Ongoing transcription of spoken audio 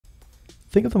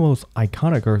Think of the most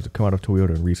iconic cars that come out of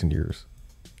Toyota in recent years.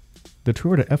 The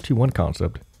Toyota FT1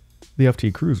 concept, the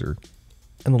FT Cruiser,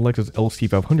 and the Lexus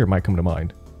LC500 might come to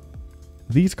mind.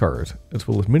 These cars, as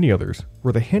well as many others,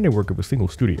 were the handiwork of a single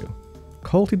studio.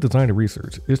 Calty Design and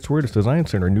Research is Toyota's design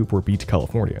center in Newport Beach,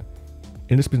 California,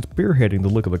 and has been spearheading the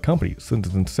look of the company since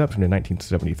its inception in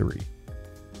 1973.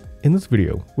 In this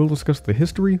video, we'll discuss the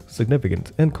history,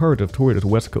 significance, and cars of Toyota's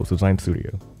West Coast design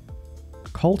studio.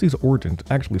 Calty's origins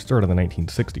actually started in the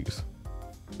 1960s.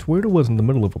 Toyota was in the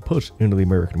middle of a push into the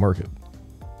American market.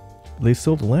 They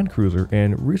sold the Land Cruiser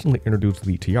and recently introduced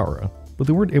the Tiara, but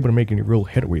they weren't able to make any real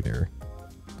headway there.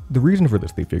 The reason for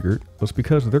this, they figured, was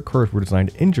because their cars were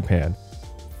designed in Japan,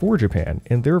 for Japan,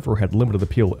 and therefore had limited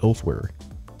appeal elsewhere.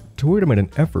 Toyota made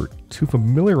an effort to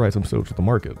familiarize themselves with the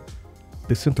market.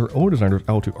 They sent their own designers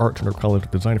out to Art Center College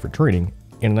of Design for training,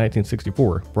 and in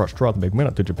 1964 brought Strother MacMinn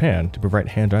out to Japan to provide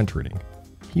hands-on training.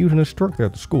 He was an instructor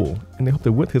at the school, and they hoped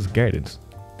that with his guidance,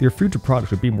 their future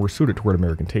products would be more suited toward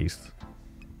American tastes.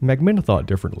 MacMinn thought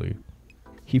differently.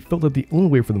 He felt that the only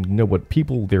way for them to know what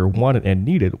people there wanted and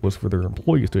needed was for their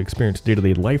employees to experience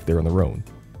day-to-day life there on their own.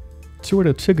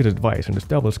 Toyota took his advice and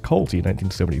established Calty in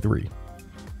 1973.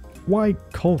 Why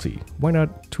Calty? Why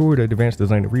not Toyota Advanced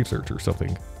Design and Research or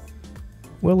something?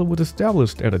 Well, it was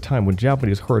established at a time when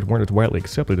Japanese cars weren't as widely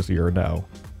accepted as they are now.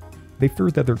 They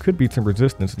feared that there could be some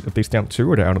resistance if they stamped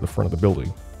Toyota out of the front of the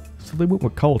building, so they went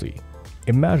with Calty,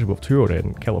 a mashup of Toyota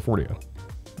in California.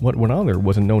 What went on there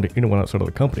wasn't known to anyone outside of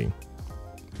the company.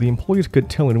 The employees couldn't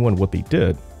tell anyone what they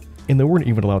did, and they weren't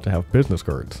even allowed to have business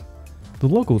cards. The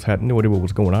locals had no idea what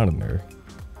was going on in there.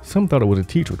 Some thought it was a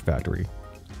t-shirt factory.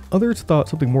 Others thought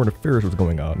something more nefarious was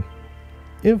going on.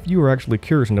 If you were actually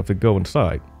curious enough to go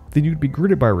inside, then you'd be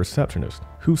greeted by a receptionist,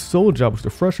 whose sole job was to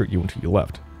frustrate you until you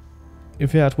left.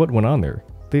 If you asked what went on there,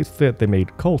 they said they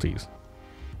made Calties.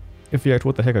 If you asked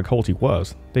what the heck a Calty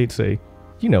was, they'd say,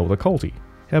 "You know, the Calty.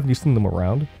 Haven't you seen them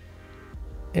around?"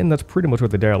 And that's pretty much where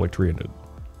the dialect tree ended.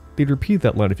 They'd repeat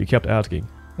that line if you kept asking,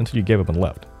 until you gave up and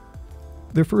left.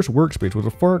 Their first workspace was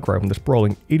a far cry from the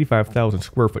sprawling 85,000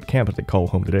 square foot campus they call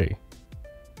home today.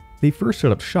 They first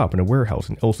set up shop in a warehouse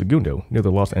in El Segundo near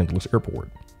the Los Angeles airport.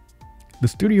 The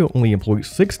studio only employed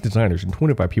 6 designers and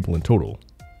 25 people in total.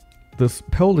 This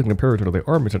paled in comparison to the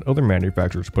armies that other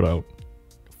manufacturers put out.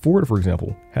 Ford, for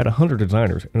example, had 100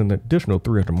 designers and an additional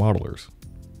 300 modelers.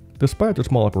 Despite their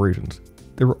small operations,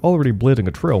 they were already blazing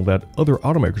a trail that other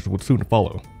automakers would soon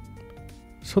follow.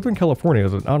 Southern California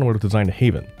is an automotive design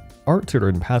haven. Art Center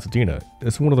in Pasadena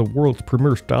is one of the world's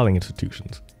premier styling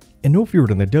institutions, and no fewer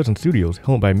than a dozen studios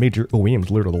held by major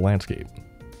OEMs litter the landscape.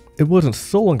 It wasn't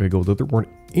so long ago that there weren't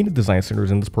any design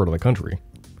centers in this part of the country.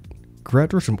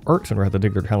 Graduates from Art Center had to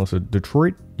take their talents to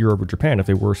Detroit, Europe, or Japan if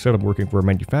they were set up working for a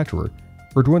manufacturer,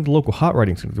 or join the local hot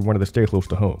riding center if they wanted to stay close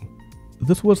to home.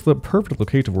 This was the perfect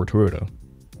location for Toyota.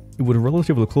 It was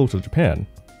relatively close to Japan.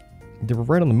 They were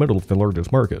right in the middle of the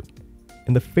largest market,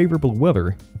 and the favorable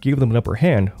weather gave them an upper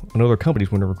hand on other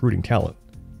companies when they were recruiting talent.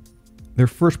 Their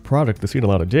first product to see the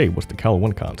light of day was the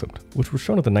Cal-1 concept, which was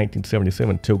shown at the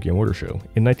 1977 Tokyo Motor Show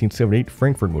and 1978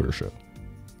 Frankfurt Motor Show.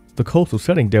 The coastal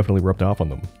setting definitely rubbed off on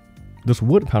them. This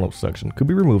wood panel section could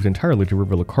be removed entirely to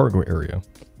reveal a cargo area.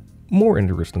 More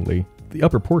interestingly, the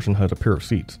upper portion has a pair of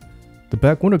seats. The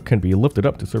back window can be lifted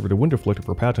up to serve as a window deflector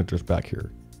for passengers back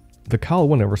here. The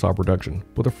Cal-1 never saw production,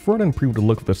 but the front end proved the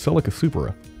look of the Celica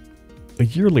Supra. A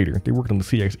year later, they worked on the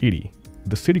CX-80,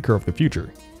 the city car of the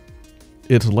future.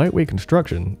 Its lightweight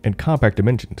construction and compact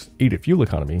dimensions aided fuel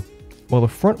economy, while the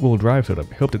front-wheel drive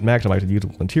setup helped it maximize the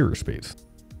usable interior space.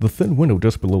 The thin window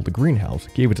just below the greenhouse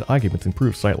gave its occupants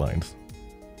improved sightlines.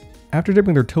 After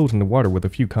dipping their toes in the water with a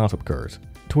few concept cars,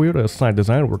 Toyota assigned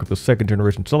design work of the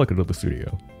second-generation Celica to the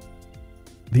studio.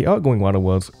 The outgoing model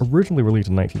was originally released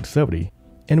in 1970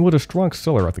 and was a strong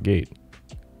seller out the gate.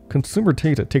 Consumer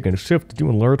taste had taken a shift due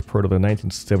in large part to the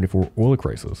 1974 oil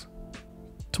crisis.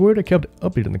 Toyota kept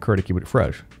updating the car to keep it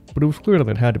fresh, but it was clear that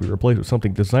it had to be replaced with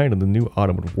something designed in the new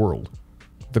automotive world.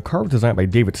 The car was designed by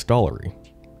David Stollery.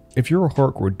 If you're a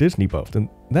hardcore Disney buff, then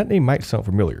that name might sound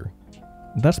familiar.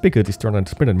 That's because he started on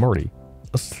Spin and Marty,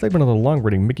 a segment of the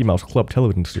long-running Mickey Mouse Club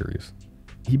television series.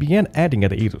 He began acting at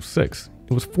the age of 6,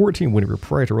 and was 14 when he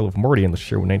reprised the role of Marty in the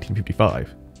show in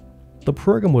 1955. The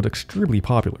program was extremely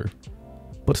popular,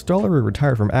 but Stollery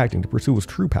retired from acting to pursue his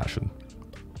true passion,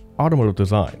 automotive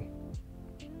design.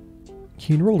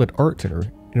 He enrolled at Art Center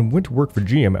and went to work for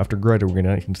GM after graduating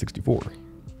in 1964.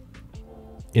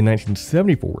 In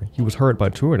 1974, he was hired by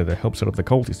Toyota to help set up the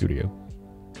Calty studio.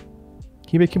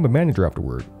 He became a manager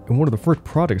afterward, and one of the first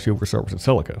projects he oversaw was at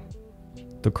Celica.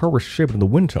 The car was shaped in the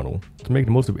wind tunnel to make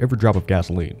the most of every drop of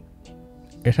gasoline.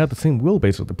 It had the same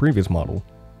wheelbase as the previous model,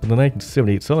 but the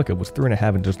 1978 Celica was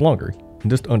 3.5 inches longer and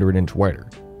just under an inch wider.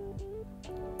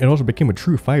 It also became a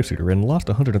true 5-seater and lost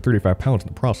 135 pounds in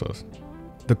the process.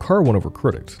 The car won over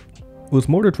critics. It was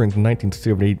Motor Trend's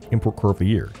 1978 Import Car of the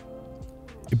Year.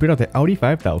 It beat out the Audi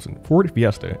 5000, Ford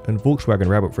Fiesta, and Volkswagen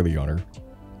Rabbit for the honor.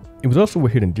 It was also a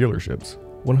hit in dealerships.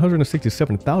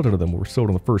 167,000 of them were sold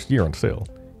in the first year on sale,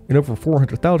 and over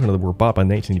 400,000 of them were bought by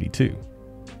 1982.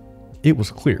 It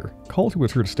was clear, Calty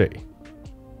was here to stay.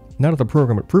 Now that the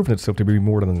program had proven itself to be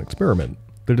more than an experiment,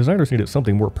 the designers needed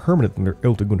something more permanent than their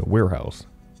El Laguna warehouse.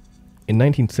 In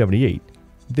 1978,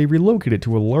 they relocated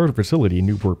to a larger facility in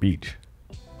Newport Beach.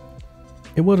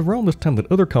 It was around this time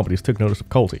that other companies took notice of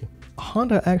Calty.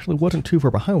 Honda actually wasn't too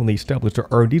far behind when they established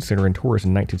their R&D center in Taurus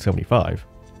in 1975.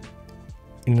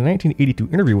 In a 1982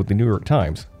 interview with the New York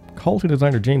Times, Calty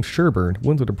designer James Sherburne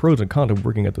went through the pros and cons of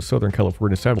working at the Southern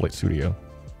California satellite studio.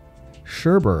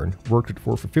 Sherburne worked at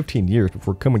Ford for 15 years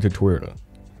before coming to Toyota,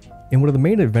 and one of the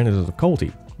main advantages of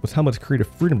Calty was how much creative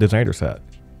freedom designers had.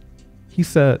 He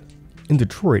said, "In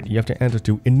Detroit, you have to answer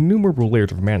to innumerable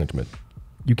layers of management.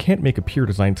 You can't make a pure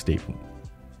design statement."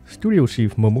 Studio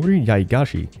chief Momori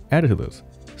Yaigashi added to this,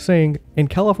 saying, "In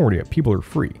California, people are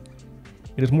free.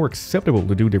 It is more acceptable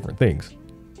to do different things.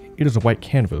 It is a white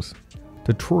canvas.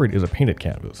 Detroit is a painted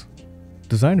canvas."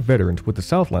 Design veterans with the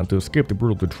Southland to escape the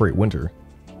brutal Detroit winter.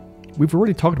 We've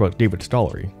already talked about David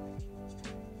Stollery.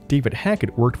 David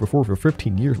Hackett worked for Ford for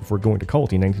 15 years before going to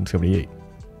Calty in 1978.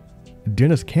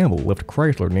 Dennis Campbell left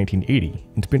Chrysler in 1980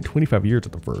 and spent 25 years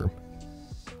at the firm.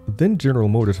 Then General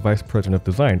Motors Vice President of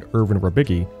Design Irvin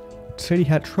Rabicki said he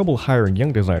had trouble hiring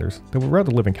young designers that would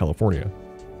rather live in California.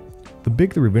 The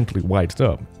Big Three eventually wised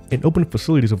up and opened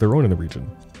facilities of their own in the region.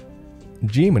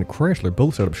 GM and Chrysler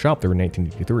both set up shop there in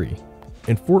 1983,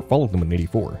 and Ford followed them in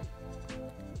 1984.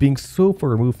 Being so far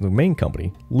removed from the main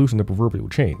company loosened the proverbial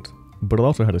chains, but it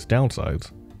also had its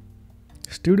downsides.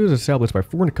 Studios established by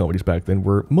foreign companies back then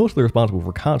were mostly responsible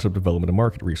for concept development and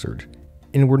market research,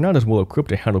 and were not as well equipped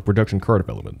to handle production car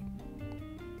development.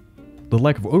 The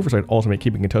lack of oversight also made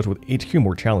keeping in touch with HQ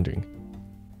more challenging.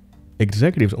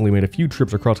 Executives only made a few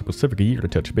trips across the Pacific a year to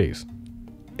touch base,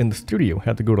 and the studio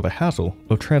had to go to the hassle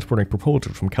of transporting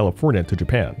proposals from California to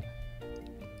Japan.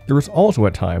 There was also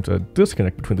at times a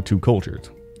disconnect between the two cultures.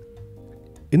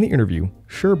 In the interview,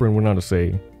 Sherburne went on to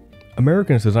say,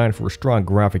 "America is designed for a strong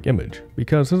graphic image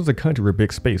because this is a country with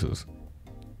big spaces.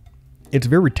 It's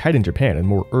very tight in Japan and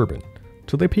more urban,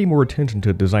 so they pay more attention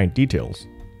to design details.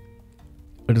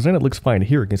 A design that looks fine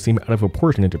here can seem out of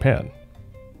proportion in Japan."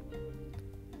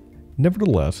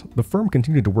 Nevertheless, the firm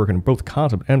continued to work on both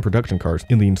concept and production cars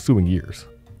in the ensuing years.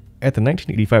 At the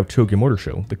 1985 Tokyo Motor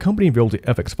Show, the company unveiled the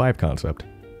FX5 concept.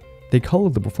 They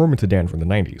called it the performance sedan from the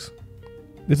 90s.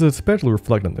 This is especially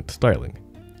reflected in its styling.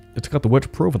 It's got the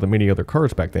wedge profile that many other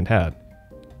cars back then had,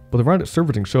 but the rounded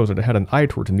surfacing shows that it had an eye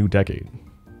towards a new decade.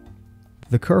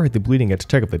 The car had the bleeding edge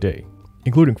tech of the day,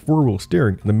 including 4-wheel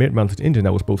steering and the mid-mounted engine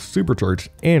that was both supercharged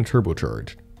and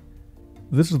turbocharged.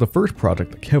 This is the first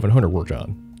project that Kevin Hunter worked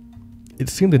on. It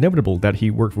seemed inevitable that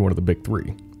he worked for one of the big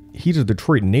three. He's a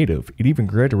Detroit native and even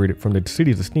graduated from the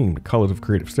city's esteemed College of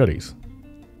Creative Studies.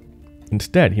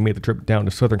 Instead, he made the trip down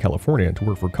to Southern California to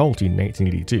work for Calty in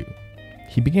 1982.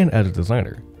 He began as a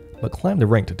designer, but climbed the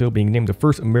ranks until being named the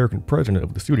first American president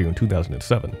of the studio in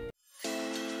 2007.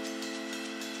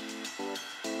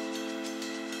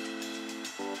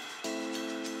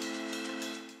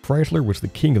 Chrysler was the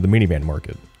king of the minivan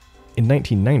market. In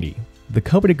 1990, the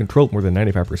company controlled more than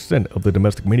 95% of the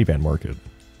domestic minivan market.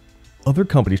 Other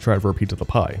companies tried for a piece of the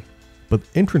pie, but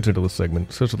entrants into the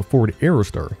segment, such as the Ford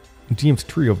Aerostar and GM's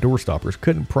trio of door stoppers,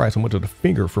 couldn't pry so much as a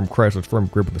finger from Chrysler's firm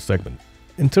grip of the segment.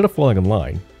 Instead of falling in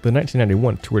line, the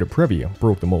 1991 Toyota Previa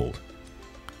broke the mold.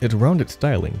 Its rounded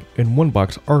styling and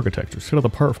one-box architecture set it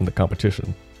apart from the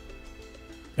competition.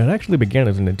 It actually began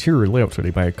as an interior layout study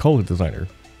by a Calty designer.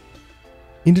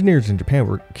 Engineers in Japan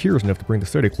were curious enough to bring the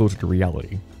study closer to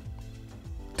reality.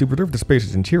 To preserve the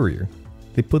space's interior,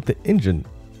 they put the engine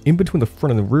in between the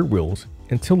front and the rear wheels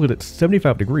and tilted it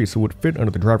 75 degrees so it would fit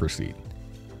under the driver's seat.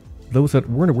 Those that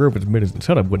weren't aware of its mids and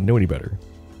setup wouldn't know any better.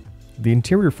 The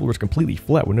interior floor is completely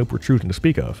flat with no protrusion to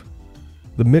speak of.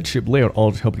 The midship layout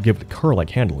all just helped to give it car-like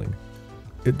handling.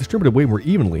 It distributed weight more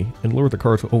evenly and lowered the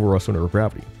car's overall center of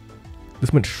gravity.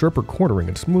 This meant sharper cornering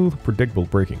and smooth, predictable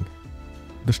braking.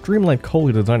 The streamlined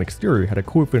Calty design exterior had a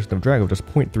coefficient of drag of just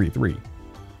 0.33.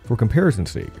 For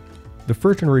comparison's sake, the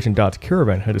first generation Dodge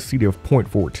Caravan had a CD of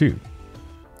 0.42,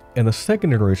 and the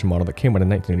second generation model that came out in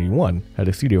 1981 had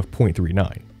a CD of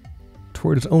 0.39.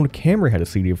 Toyota's own Camry had a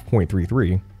CD of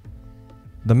 0.33.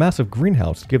 The massive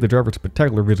greenhouse gave the driver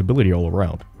spectacular visibility all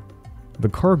around. the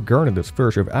car garnered its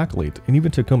fair share of accolades and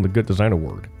even took home the Good Design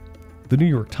Award. The New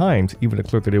York Times even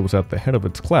declared that it was at the head of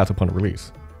its class upon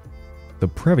release. The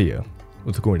Previa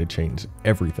was going to change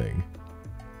everything.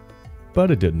 But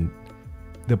it didn't.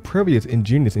 The Previa's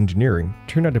ingenious engineering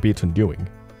turned out to be its undoing.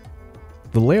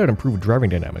 The layout improved driving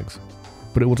dynamics,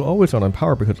 but it was always on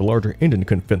power because the larger engine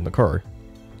couldn't fit in the car.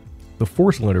 The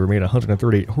 4-cylinder made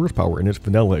 138 horsepower in its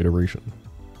vanilla iteration.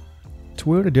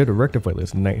 Toyota did rectify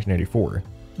this in 1994,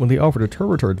 when they offered a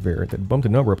turbocharged variant that bumped the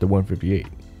number up to 158.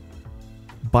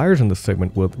 Buyers in this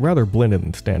segment would rather blend in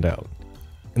than stand out,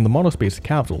 and the monospace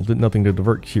capsule did nothing to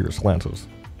divert curious glances.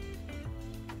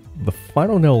 The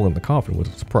final nail in the coffin was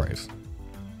its price.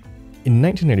 In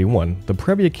 1981, the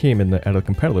Previa came in at a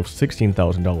competitive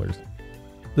 $16,000.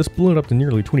 This blew it up to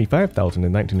nearly $25,000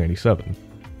 in 1997.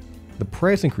 The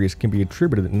price increase can be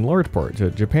attributed in large part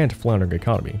to Japan's floundering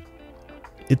economy.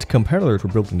 Its competitors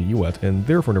were built in the US and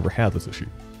therefore never had this issue.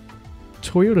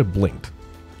 Toyota blinked.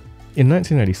 In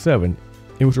 1997,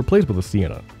 it was replaced with the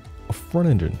Sienna, a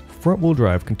front-engine, front-wheel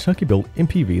drive Kentucky-built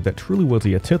MPV that truly was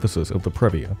the antithesis of the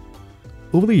Previa.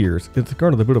 Over the years, it's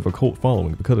garnered a bit of a cult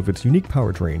following because of its unique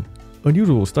powertrain,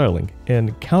 unusual styling,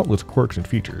 and countless quirks and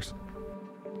features.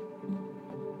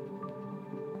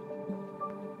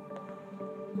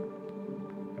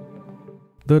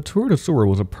 The Toyota Soarer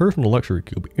was a personal luxury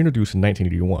coupe introduced in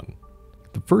 1981.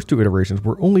 The first two iterations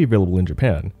were only available in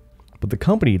Japan, but the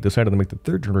company decided to make the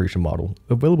third generation model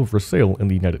available for sale in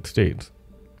the United States.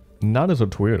 Not as a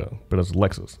Toyota, but as a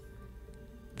Lexus.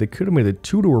 They could have made a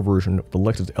two-door version of the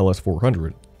Lexus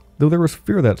LS400, though there was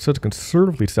fear that such a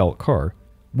conservatively styled car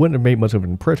wouldn't have made much of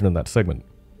an impression in that segment.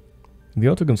 They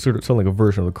also considered selling a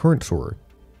version of the current Soarer,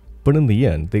 but in the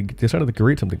end, they decided to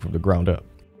create something from the ground up.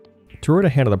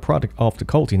 Toyota handed the project off to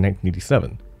Calty in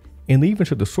 1987, and they even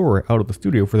shipped the Soarer out of the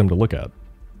studio for them to look at.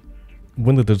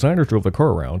 When the designers drove the car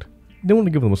around, no one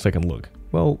would give them a second look.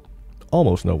 Well,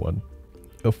 almost no one.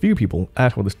 A few people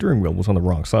asked why the steering wheel was on the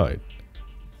wrong side.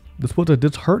 This was a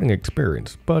disheartening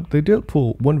experience, but they did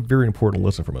pull one very important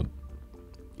lesson from it.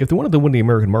 If they wanted to win the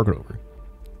American market over,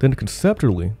 then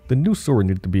conceptually, the new Soarer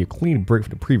needed to be a clean break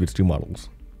from the previous two models.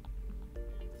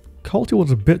 Calty was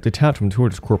a bit detached from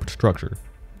Toyota's corporate structure,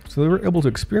 so they were able to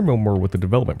experiment more with the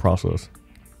development process.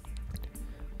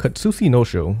 Katsushi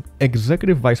Nosho,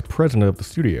 executive vice president of the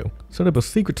studio, set up a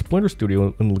secret splinter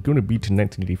studio in Laguna Beach in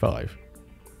 1985.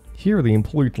 Here, the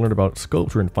employees learned about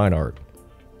sculpture and fine art.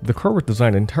 The car was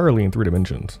designed entirely in 3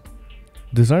 dimensions.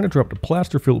 Designers dropped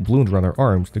plaster-filled balloons around their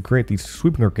arms to create these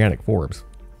sweeping organic forms.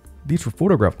 These were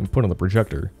photographed and put on the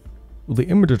projector. The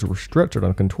images were stretched out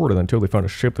and contorted until they found a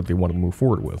shape that they wanted to move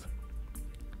forward with.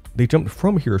 They jumped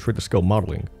from here straight to scale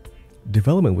modeling.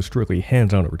 Development was strictly a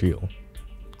hands-on ordeal.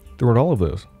 Throughout all of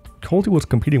this, Calty was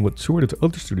competing with Toyota's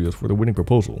other studios for the winning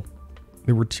proposal.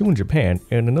 There were 2 in Japan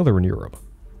and another in Europe.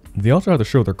 They also had to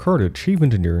show their car to chief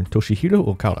engineer Toshihiro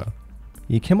Okada.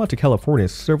 He came out to California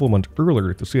several months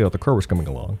earlier to see how the car was coming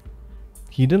along.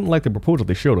 He didn't like the proposal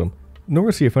they showed him, nor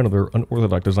was he a fan of their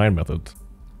unorthodox design methods.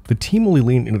 The team only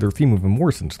leaned into their theme even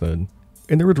more since then,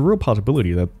 and there was a real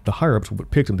possibility that the higher-ups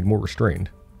would pick something more restrained.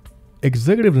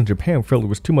 Executives in Japan felt it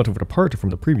was too much of a departure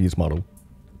from the previous model,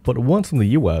 but ones in the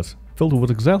US felt it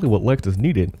was exactly what Lexus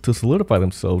needed to solidify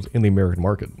themselves in the American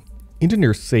market.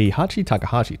 Engineer Seihachi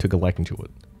Takahashi took a liking to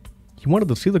it. He wanted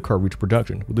to see the car reach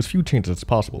production with as few changes as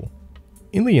possible.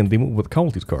 In the end, they moved with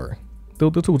Calty's car, though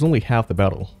this was only half the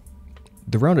battle.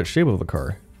 The rounded shape of the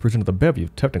car presented a bevy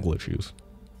of technical issues.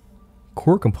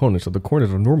 Core components of the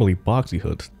corners of normally boxy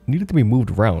hoods needed to be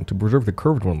moved around to preserve the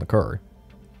curvature on the car.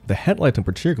 The headlights in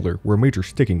particular were a major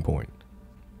sticking point.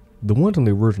 The ones on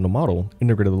the original model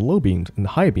integrated the low beams and the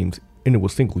high beams into a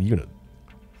single unit.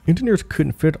 Engineers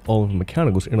couldn't fit all of the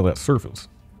mechanicals into that surface.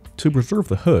 To preserve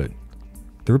the hood,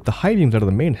 they ripped the high beams out of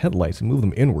the main headlights and moved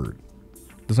them inward.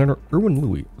 Designer Erwin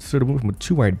Louis started moving from a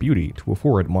 2-eyed beauty to a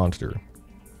 4-eyed monster.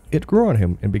 It grew on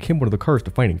him and became one of the car's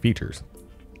defining features.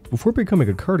 Before becoming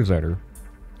a car designer,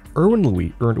 Erwin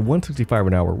Louis earned $165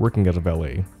 an hour working as a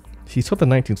valet. He saw the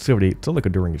 1978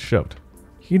 Celica during his shift.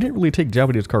 He didn't really take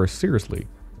Japanese cars seriously,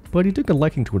 but he took a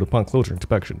liking to it upon closer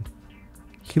inspection.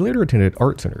 He later attended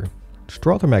Art Center.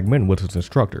 Strother MacMinn was his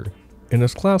instructor, and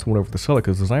his class went over the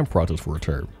Celica's design process for a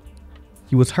term.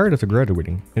 He was hired after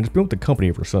graduating and has been with the company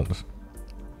ever since.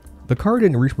 The car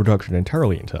didn't reach production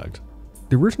entirely intact.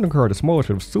 The original car had a smaller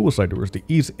set of suicide doors to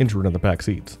ease entry in the back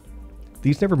seats.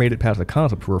 These never made it past the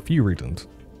concept for a few reasons.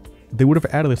 They would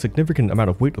have added a significant amount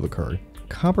of weight to the car,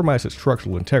 compromised its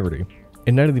structural integrity,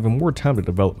 and added even more time to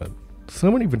development.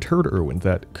 Someone even told Erwin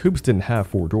that coupes didn't have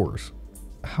 4 doors.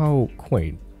 How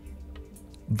quaint.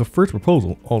 The first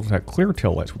proposal also had clear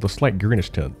taillights with a slight greenish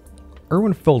tint.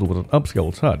 Irwin felt it was an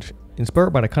upscale touch,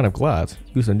 inspired by the kind of glass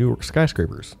used in New York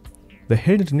skyscrapers. The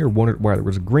head engineer wondered why there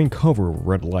was a green cover over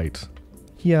red lights.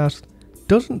 He asked,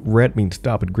 "Doesn't red mean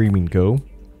stop and green mean go?"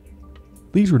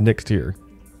 These were nixed here,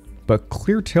 but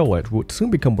clear taillights would soon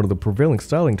become one of the prevailing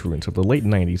styling trends of the late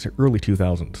 90s and early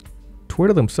 2000s.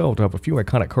 Toyota themselves have a few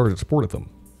iconic cars that sported them.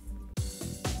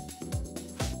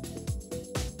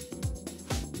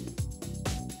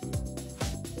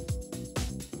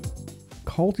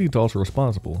 Calty is also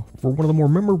responsible for one of the more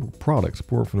memorable products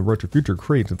born from the retro future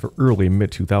craze of the early and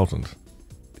mid-2000s.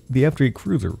 The FJ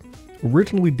Cruiser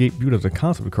originally debuted as a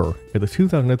concept car at the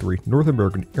 2003 North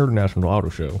American International Auto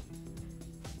Show.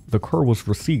 The car was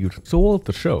received so well at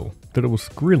the show that it was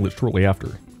greenlit shortly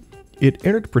after. It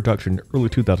entered production in early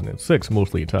 2006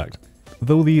 mostly intact,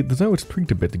 though the design was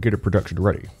tweaked a bit to get it production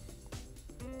ready.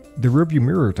 The rearview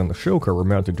mirrors on the show car were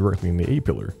mounted directly in the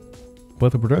A-pillar,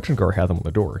 but the production car had them on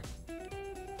the door.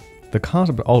 The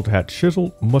concept also had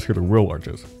chiseled, muscular wheel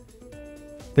arches.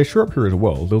 They show up here as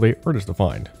well, though they aren't as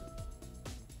defined.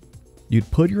 You'd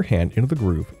put your hand into the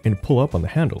groove and pull up on the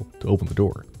handle to open the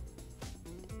door.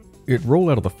 It rolled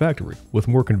out of the factory, with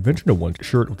more conventional ones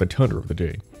shared with the tundra of the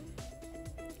day.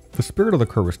 The spirit of the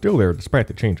car was still there despite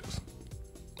the changes.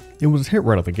 It was a hit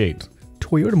right out the gates.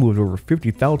 Toyota moved over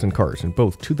 50,000 cars in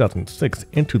both 2006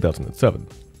 and 2007.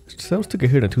 Sales took a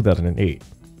hit in 2008.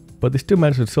 But they still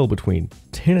managed to sell between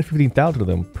 10 and 15,000 of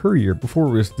them per year before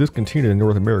it was discontinued in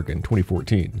North America in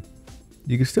 2014.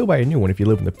 You can still buy a new one if you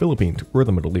live in the Philippines or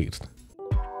the Middle East.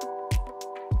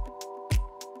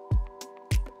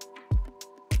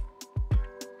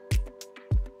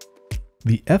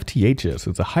 The FTHS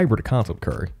is a hybrid concept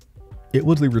car. It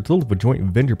was the result of a joint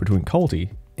venture between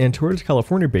Calty and Toyota's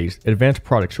California-based Advanced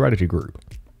Product Strategy Group.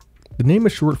 The name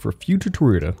is short for Future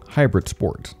Toyota Hybrid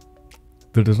Sports.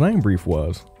 The design brief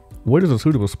was, "What is a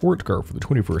suitable sports car for the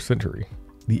 21st century?"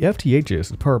 The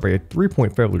FTHS is powered by a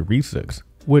 3.5-liter V6,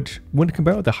 which, when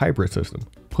combined with the hybrid system,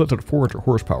 puts out 400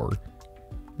 horsepower.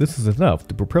 This is enough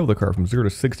to propel the car from 0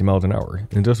 to 60 miles an hour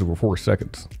in just over 4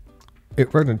 seconds.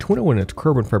 It rides on 21-inch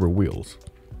carbon fiber wheels.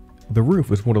 The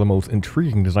roof is one of the most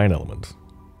intriguing design elements.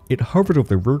 It hovers over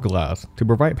the rear glass to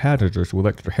provide passengers with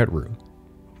extra headroom.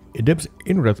 It dips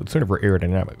inward at the center for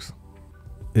aerodynamics.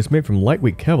 It's made from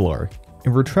lightweight Kevlar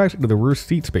and retracts into the rear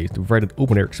seat space to provide an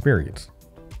open-air experience.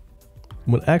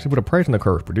 When asked what a price on the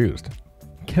car was produced,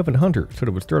 Kevin Hunter said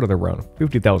it would start at around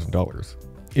 $50,000.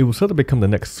 It was set to become the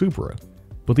next Supra,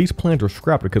 but these plans were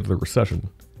scrapped because of the recession.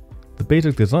 The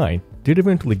basic design did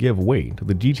eventually give way to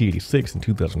the GT86 in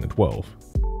 2012.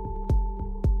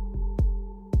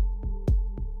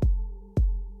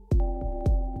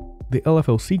 The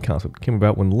LFLC concept came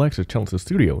about when Lexus challenged the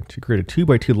studio to create a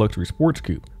 2x2 luxury sports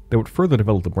coupe that would further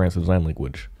develop the brand's design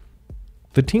language.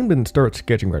 The team didn't start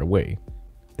sketching right away.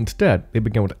 Instead, they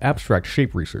began with abstract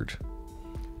shape research.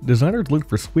 Designers looked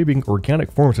for sweeping,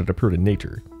 organic forms that appeared in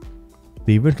nature.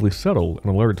 They eventually settled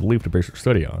on a large leaf to base their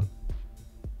study on.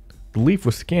 The leaf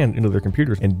was scanned into their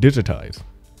computers and digitized.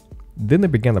 Then they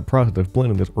began the process of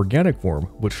blending this organic form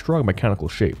with strong mechanical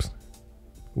shapes.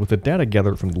 With the data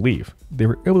gathered from the leaf, they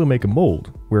were able to make a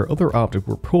mold where other objects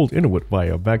were pulled into it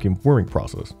via a vacuum forming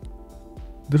process.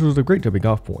 This was a great jumping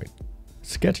off point.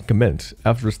 Sketching commenced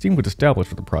after esteem was established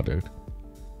for the project.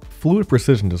 Fluid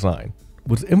precision design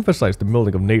was emphasized the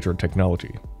melding of nature and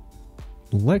technology.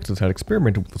 Lexus had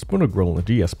experimented with the spindle grille in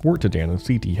the GS Sport sedan and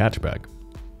CT hatchback,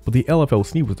 but the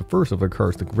LFLC was the first of their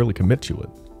cars to really commit to it.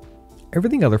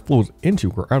 Everything either flows into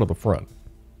or out of the front.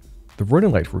 The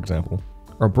running lights, for example,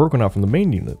 are broken off from the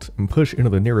main units and pushed into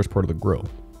the nearest part of the grille.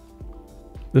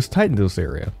 This tightens this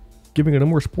area, giving it a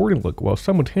more sporting look while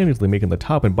simultaneously making the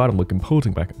top and bottom look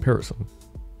imposing by comparison.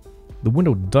 The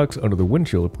window ducks under the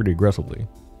windshield pretty aggressively.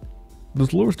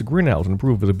 This lowers the greenhouse and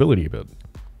improves visibility a bit.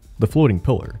 The floating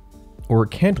pillar, or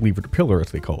cantilevered pillar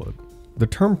as they call it. The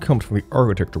term comes from the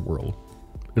architecture world.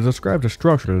 It describes a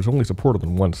structure that is only supported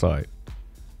on one side.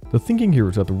 The thinking here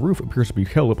is that the roof appears to be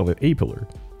held up by the A-pillar,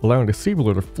 allowing the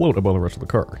C-pillar to float above the rest of the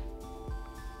car.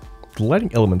 The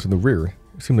lighting elements in the rear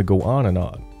seem to go on and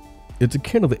on. It's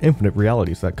akin to the infinite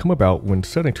realities that come about when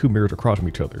setting two mirrors across from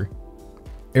each other.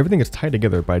 Everything is tied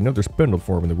together by another spindle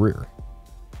form in the rear.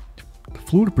 The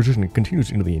fluid precision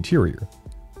continues into the interior.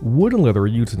 Wood and leather are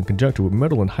used in conjunction with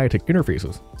metal and high-tech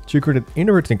interfaces to create an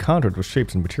interesting contrast with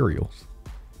shapes and materials.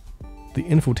 The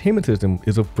infotainment system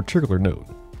is of particular note.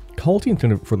 Calty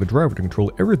intended for the driver to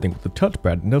control everything with the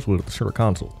touchpad nestled at the center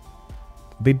console.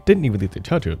 They didn't even need to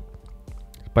touch it.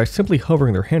 By simply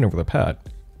hovering their hand over the pad,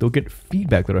 they'll get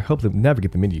feedback that'll help them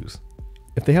navigate the menus.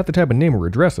 If they have to type a name or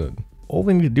address it, all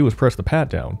they need to do is press the pad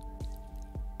down.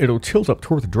 It'll tilt up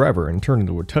toward the driver and turn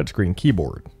into a touchscreen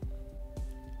keyboard.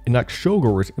 It knocked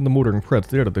showgoers in the motoring press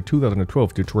dead at the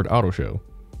 2012 Detroit Auto Show.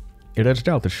 It edged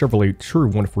out the Chevrolet True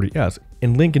 140S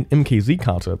and Lincoln MKZ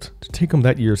concepts to take home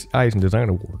that year's Eyes in Design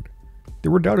Award.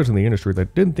 There were doubters in the industry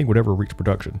that didn't think it would ever reach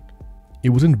production. It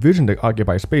was envisioned to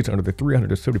occupy space under the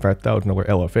 $375,000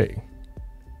 LFA.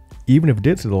 Even if it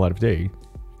did see the light of day,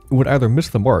 it would either miss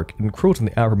the mark and encroach on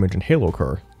the aforementioned Halo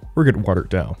car, or get watered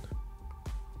down.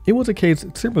 It was a case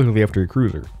similar to the FT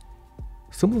Cruiser.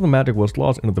 Some of the magic was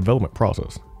lost in the development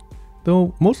process,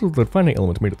 though most of the defining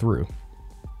elements made it through.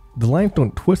 The lines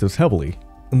don't twist as heavily,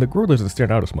 and the grille doesn't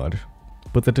stand out as much,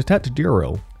 but the detached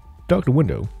DRL, ducted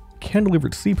window,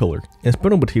 cantilevered C-pillar, and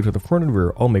spindle motifs at the front and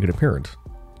rear all make an appearance.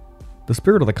 The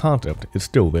spirit of the concept is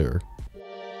still there.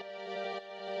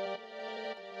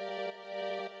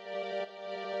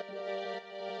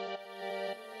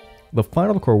 The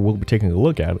final car we'll be taking a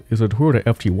look at is the Toyota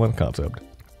FT1 concept.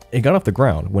 It got off the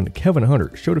ground when Kevin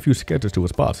Hunter showed a few sketches to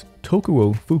his boss,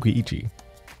 Tokuo Fukuichi.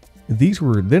 These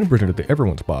were then presented to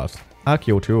everyone's boss,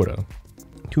 Akio Toyota,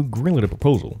 who greenlit a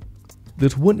proposal.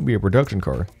 This wouldn't be a production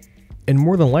car, and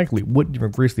more than likely wouldn't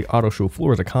even grace the auto show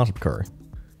floor as a concept car.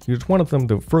 He just wanted them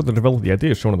to further develop the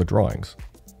ideas shown in the drawings.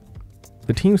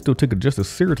 The team still took it just as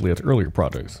seriously as earlier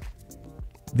projects.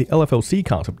 The LFLC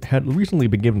concept had recently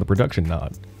been given the production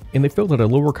nod, and they felt that a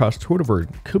lower-cost Toyota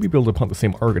version could be built upon the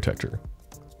same architecture.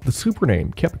 The Super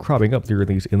name kept cropping up during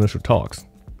these initial talks,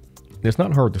 and it's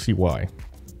not hard to see why.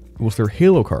 It was their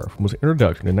Halo car from its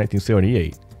introduction in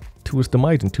 1978 to its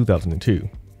demise in 2002.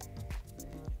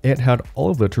 It had all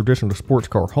of the traditional sports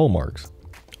car hallmarks,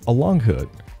 a long hood,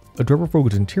 a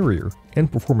driver-focused interior,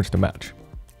 and performance to match.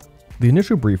 The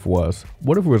initial brief was,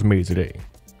 what if it was made today?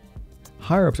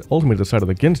 Higher-ups ultimately decided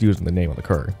against using the name on the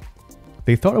car.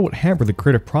 They thought it would hamper the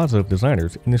creative process of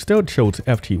designers and instead chose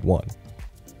FT1.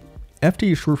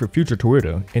 FT is short for Future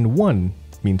Toyota, and 1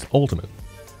 means ultimate.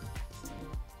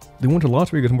 They went to Las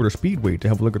Vegas Motor Speedway to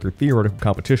have a look at their theoretical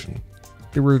competition.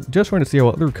 They were just trying to see how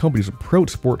other companies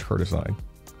approach sports car design.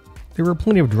 There were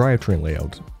plenty of drivetrain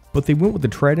layouts, but they went with the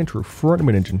tried and true front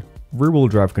mid-engine, rear-wheel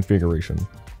drive configuration.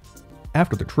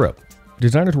 After the trip,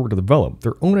 designers were to develop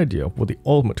their own idea of what the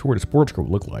ultimate Toyota sports car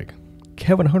would look like.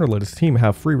 Kevin Hunter let his team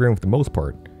have free rein for the most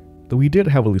part, though he did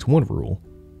have at least one rule.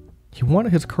 He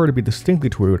wanted his car to be distinctly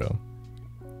Toyota.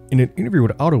 In an interview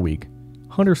with Auto Week,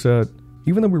 Hunter said,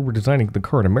 even though we were designing the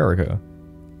car in America,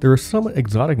 there is some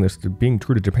exoticness to being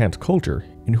true to Japan's culture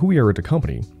and who we are as a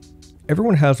company.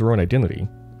 Everyone has their own identity.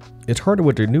 It's hard to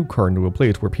put a new car into a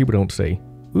place where people don't say,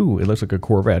 ooh, it looks like a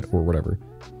Corvette or whatever.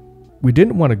 We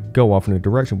didn't want to go off in a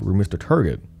direction where we missed a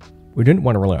target. We didn't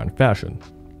want to rely on fashion.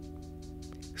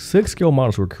 6 scale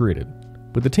models were created,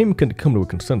 but the team couldn't come to a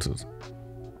consensus.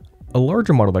 A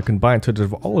larger model that combined touches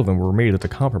of all of them were made as a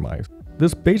compromise.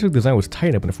 This basic design was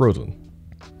tightened up and frozen.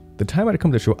 The time had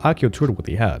come to show Akio Toyota what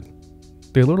they had.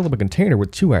 They loaded up a container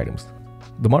with 2 items,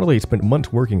 the model they spent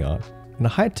months working on, and a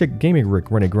high-tech gaming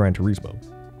rig running Gran Turismo.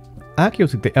 Akio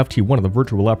took the FT1 of the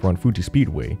virtual lap around Fuji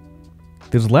Speedway.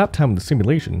 His lap time in the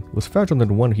simulation was faster than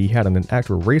the one he had in an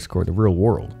actual race car in the real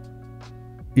world.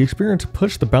 The experience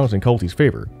pushed the balance in Calty's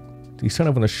favor. He signed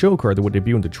off on a show car that would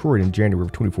debut in Detroit in January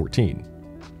of 2014.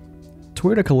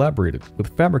 Toyota collaborated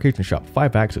with fabrication shop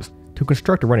 5 Axis to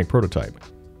construct a running prototype.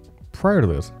 Prior to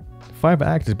this, 5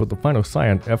 Axis built the final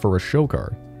Scion FRS show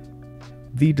car.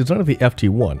 The design of the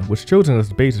FT1 was chosen as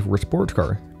the basis for a sports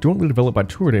car jointly developed by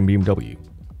Toyota and BMW.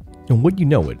 And wouldn't you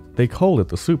know it, they called it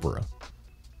the Supra.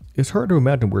 It's hard to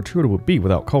imagine where Toyota would be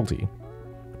without Calty.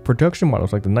 Production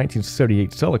models like the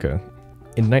 1978 Celica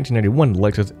and 1991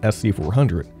 Lexus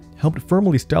LC500 helped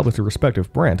firmly establish their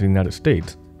respective brands in the United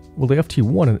States, while the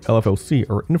FT1 and LFLC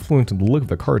are influencing the look of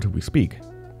the cars as we speak.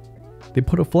 They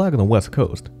put a flag on the West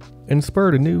Coast and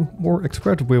inspired a new, more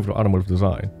expressive wave of automotive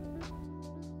design.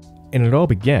 And it all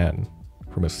began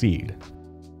from a seed.